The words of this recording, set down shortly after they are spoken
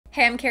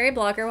Hey, I'm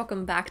Carrieblogger.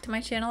 Welcome back to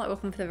my channel.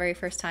 Welcome for the very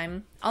first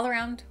time. All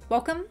around,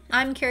 welcome.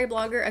 I'm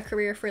Carrieblogger, a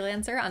career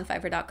freelancer on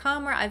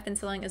Fiverr.com, where I've been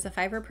selling as a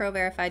Fiverr Pro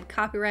verified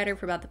copywriter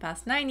for about the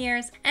past 9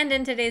 years. And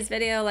in today's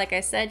video, like I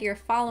said, you're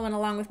following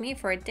along with me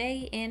for a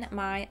day in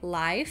my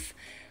life.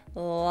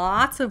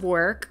 Lots of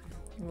work,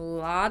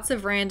 lots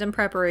of random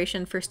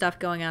preparation for stuff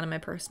going on in my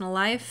personal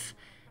life,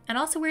 and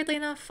also, weirdly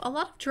enough, a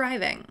lot of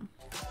driving.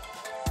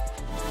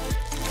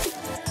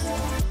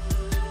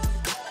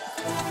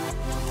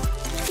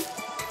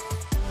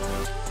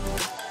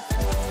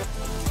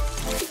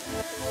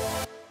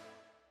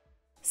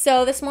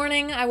 So this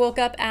morning I woke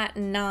up at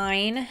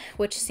 9,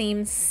 which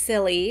seems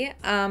silly.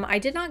 I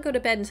did not go to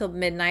bed until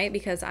midnight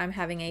because I'm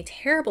having a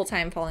terrible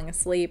time falling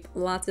asleep.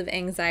 Lots of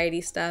anxiety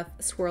stuff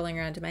swirling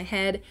around in my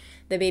head.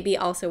 The baby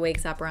also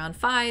wakes up around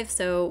 5,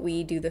 so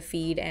we do the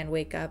feed and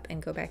wake up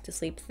and go back to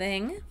sleep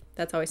thing.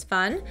 That's always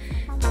fun.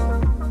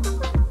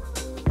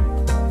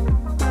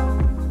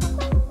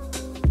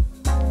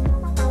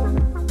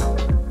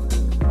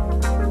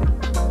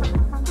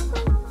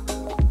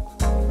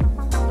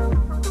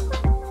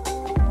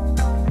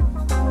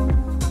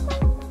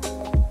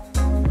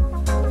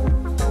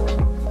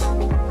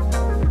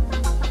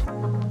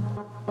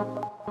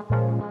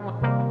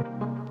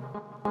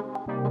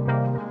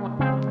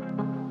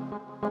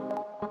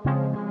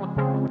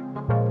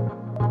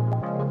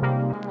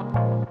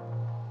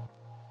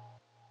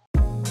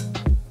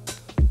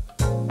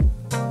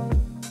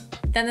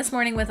 Then this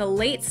morning, with a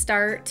late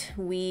start,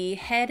 we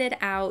headed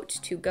out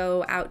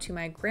to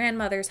my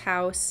grandmother's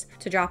house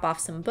to drop off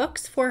some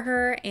books for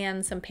her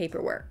and some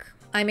paperwork.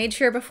 I made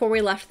sure before we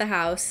left the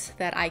house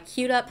that I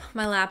queued up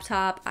my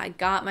laptop, I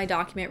got my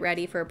document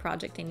ready for a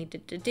project I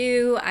needed to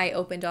do, I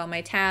opened all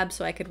my tabs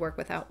so I could work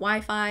without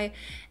Wi-Fi,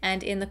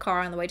 and in the car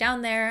on the way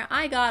down there,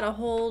 I got a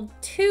whole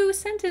 2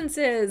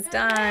 sentences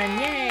done,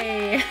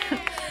 yay!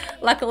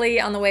 Luckily,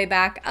 on the way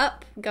back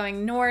up,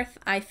 going north,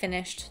 I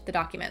finished the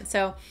document.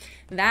 So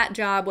that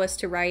job was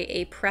to write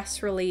a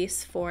press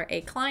release for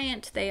a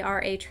client. They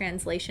are a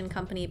translation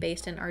company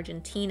based in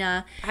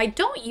Argentina. I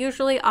don't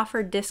usually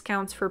offer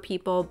discounts for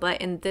people,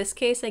 but in this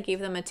case, I gave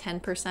them a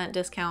 10%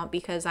 discount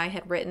because I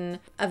had written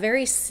a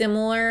very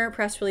similar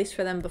press release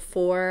for them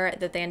before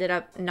that they ended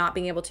up not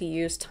being able to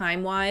use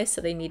time-wise,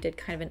 so they needed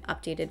kind of an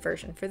updated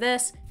version for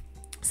this.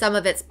 Some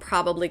of it's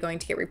probably going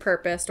to get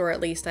repurposed, or at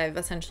least I've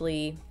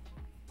essentially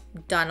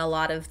done a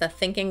lot of the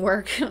thinking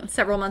work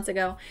several months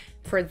ago.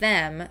 For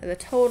them, the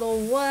total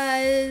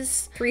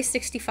was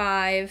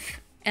 $365,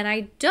 and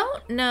I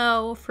don't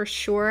know for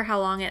sure how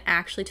long it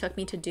actually took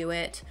me to do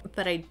it,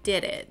 but I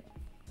did it,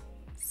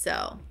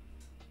 so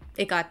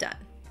it got done.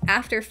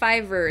 After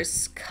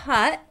Fiverr's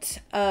cut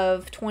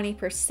of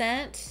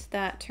 20%,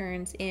 that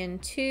turns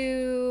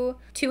into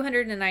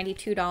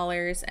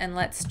 $292, and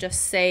let's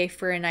just say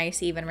for a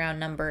nice even round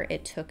number,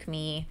 it took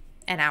me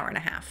an hour and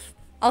a half.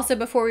 Also,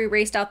 before we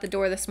raced out the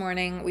door this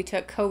morning, we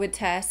took COVID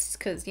tests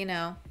because, you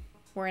know,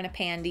 we're in a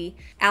pandy.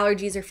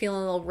 Allergies are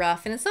feeling a little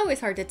rough, and it's always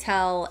hard to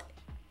tell,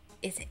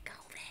 is it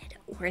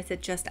COVID or is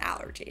it just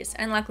allergies?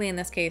 And luckily in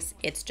this case,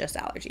 it's just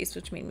allergies,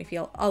 which made me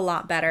feel a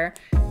lot better.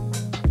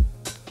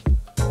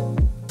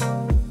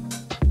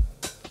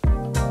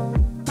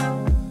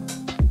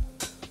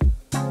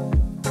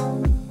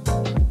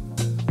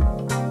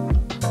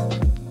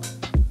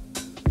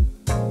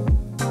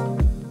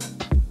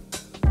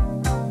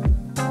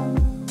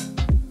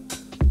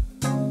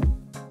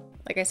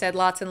 Like I said,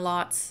 lots and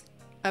lots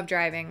of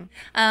driving.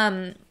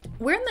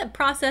 We're in the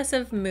process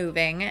of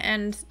moving,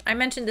 and I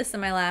mentioned this in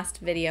my last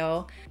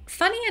video.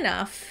 Funny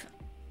enough,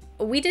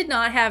 we did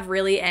not have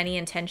really any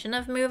intention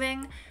of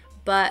moving,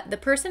 but the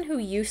person who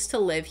used to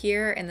live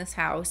here in this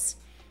house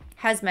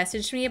has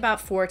messaged me about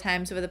 4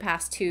 times over the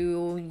past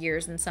 2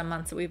 years and some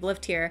months that we've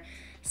lived here,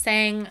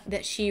 saying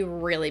that she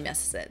really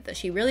misses it, that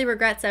she really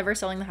regrets ever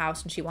selling the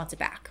house and she wants it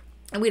back.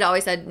 And we'd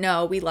always said,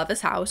 no, we love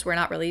this house. We're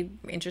not really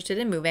interested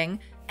in moving.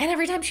 And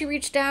every time she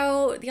reached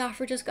out, the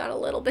offer just got a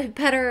little bit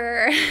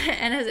better.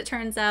 And as it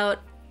turns out,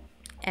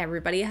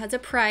 everybody has a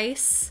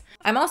price.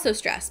 I'm also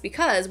stressed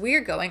because we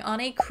are going on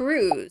a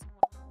cruise.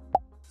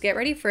 Get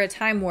ready for a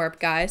time warp,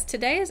 guys.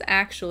 Today is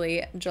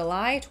actually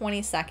July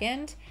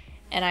 22nd,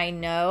 and I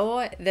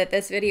know that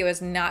this video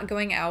is not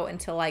going out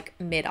until like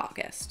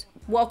mid-August.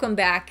 Welcome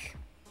back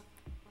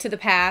to the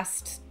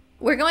past.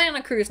 We're going on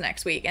a cruise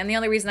next week, and the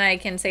only reason I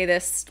can say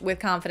this with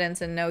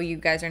confidence and know you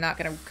guys are not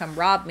going to come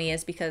rob me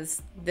is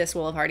because this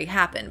will have already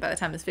happened by the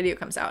time this video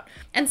comes out.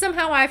 And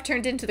somehow I've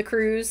turned into the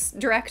cruise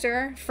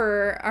director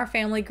for our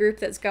family group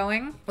that's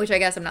going, which I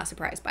guess I'm not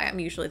surprised by. I'm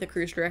usually the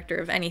cruise director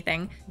of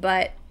anything,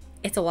 but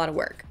it's a lot of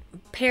work.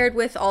 Paired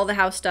with all the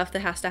house stuff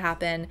that has to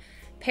happen,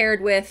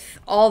 paired with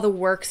all the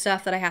work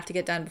stuff that I have to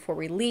get done before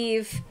we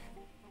leave,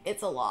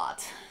 it's a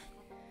lot.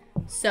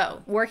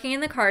 So working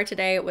in the car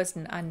today was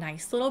a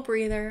nice little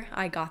breather.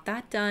 I got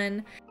that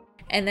done.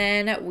 And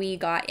then we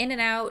got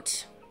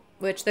In-N-Out,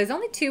 which there's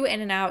only 2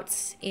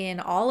 In-N-Outs in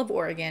all of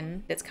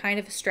Oregon. It's kind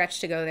of a stretch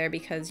to go there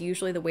because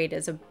usually the wait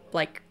is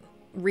like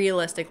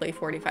realistically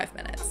 45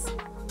 minutes.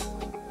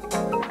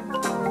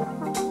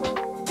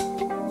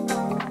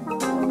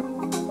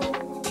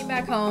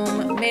 back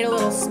home, made a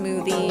little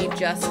smoothie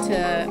just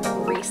to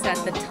reset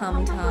the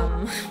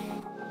tum-tum.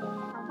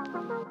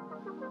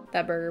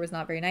 That burger was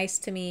not very nice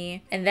to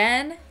me. And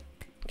then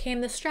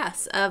came the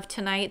stress of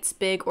tonight's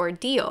big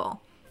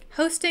ordeal,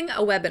 hosting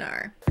a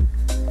webinar.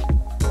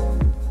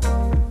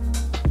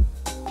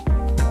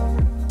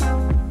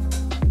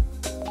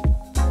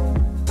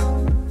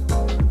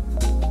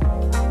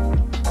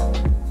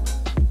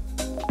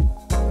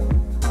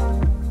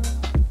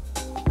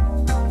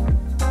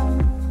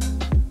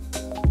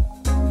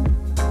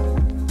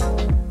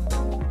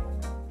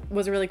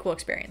 Was a really cool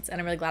experience, and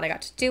I'm really glad I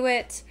got to do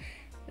it.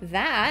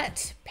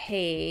 That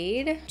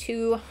paid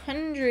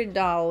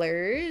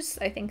 $200.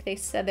 I think they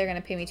said they're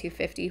gonna pay me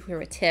 $250 for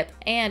a tip,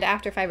 and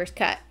after Fiverr's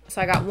cut.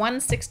 So I got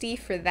 $160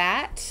 for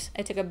that.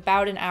 It took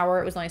about an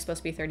hour. It was only supposed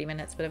to be 30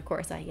 minutes, but of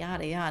course I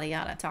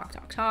yada,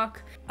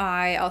 talk.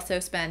 I also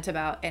spent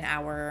about an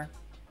hour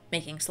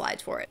making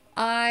slides for it.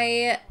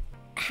 I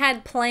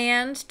had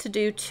planned to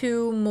do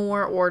 2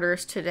 more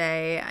orders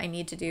today. I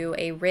need to do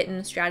a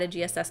written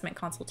strategy assessment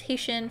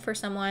consultation for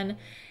someone,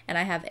 and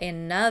I have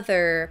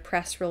another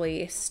press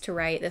release to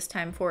write, this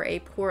time for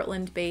a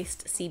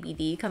Portland-based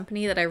CBD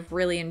company that I've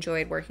really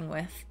enjoyed working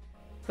with.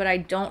 But I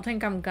don't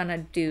think I'm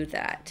gonna do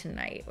that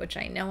tonight, which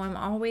I know I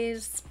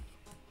always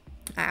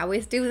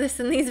do this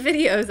in these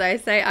videos. I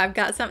say I've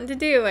got something to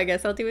do, I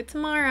guess I'll do it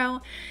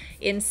tomorrow.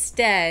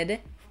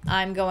 Instead,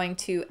 I'm going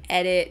to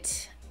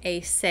edit a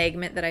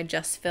segment that I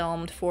just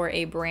filmed for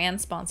a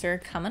brand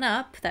sponsor coming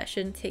up. That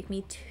shouldn't take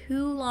me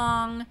too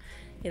long.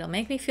 It'll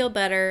make me feel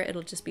better.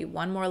 It'll just be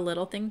one more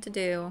little thing to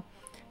do.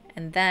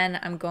 And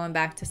then I'm going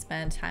back to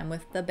spend time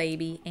with the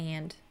baby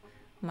and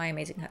my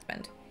amazing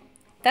husband.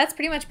 That's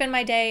pretty much been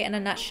my day in a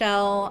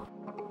nutshell.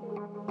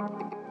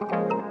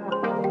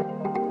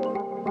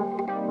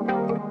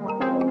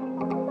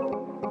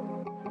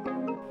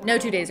 No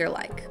 2 days are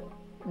alike.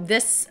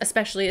 This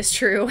especially is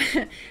true.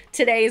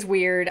 Today is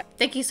weird.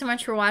 Thank you so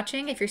much for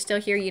watching. If you're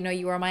still here, you know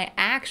you are my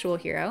actual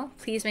hero.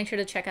 Please make sure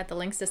to check out the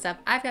links to stuff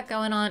I've got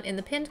going on in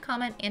the pinned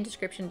comment and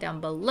description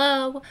down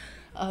below.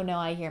 Oh no,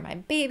 I hear my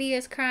baby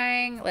is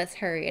crying. Let's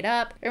hurry it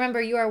up.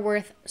 Remember, you are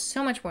worth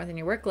so much more than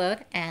your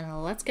workload,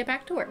 and let's get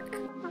back to work.